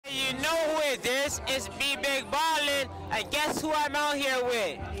You know who it is. It's B Big Ballin. And guess who I'm out here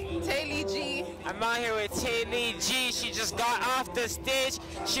with? Taaylee G. I'm out here with Taaylee G. She just got off the stage.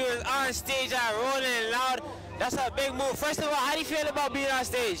 She was on stage at Rolling Loud. That's a big move. First of all, how do you feel about being on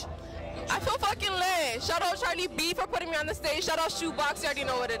stage? I feel fucking lit. Shout out Charlie B for putting me on the stage. Shout out Shoebox. You already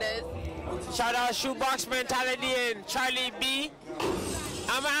know what it is. Shout out Shoebox Mentality and Charlie B.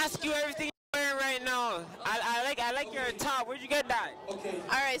 I'm gonna ask you everything you're wearing right now. I like your top. Where'd you get that? All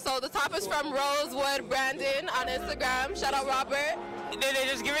right, so the top is from Rosewood Brandon on Instagram. Shout out Robert. Did they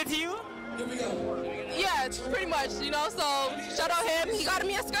just give it to you? Yeah, pretty much, you know, so shout out him. He got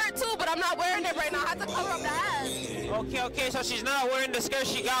me a skirt too, but I'm not wearing it right now. I had to cover up the ass. Okay, so she's not wearing the skirt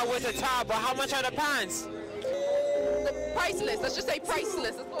she got with the top, but how much are the pants? Priceless, let's just say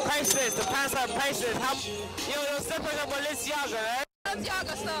priceless. Priceless, the pants are priceless. Those slippers are Balenciaga, right?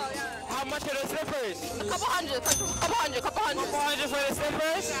 Balenciaga style, yeah. How much are the slippers? A couple hundred for the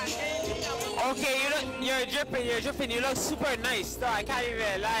slippers? Okay, you're dripping, you look super nice, though, I can't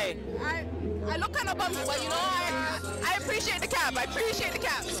even lie. I look kind of bummed, but you know, I appreciate the cap.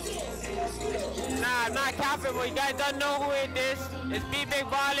 Nah, I'm not capping, but you guys don't know who it is. It's B Big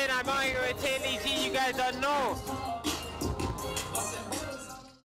Ballin. I'm out here with Taaylee G. You guys don't know.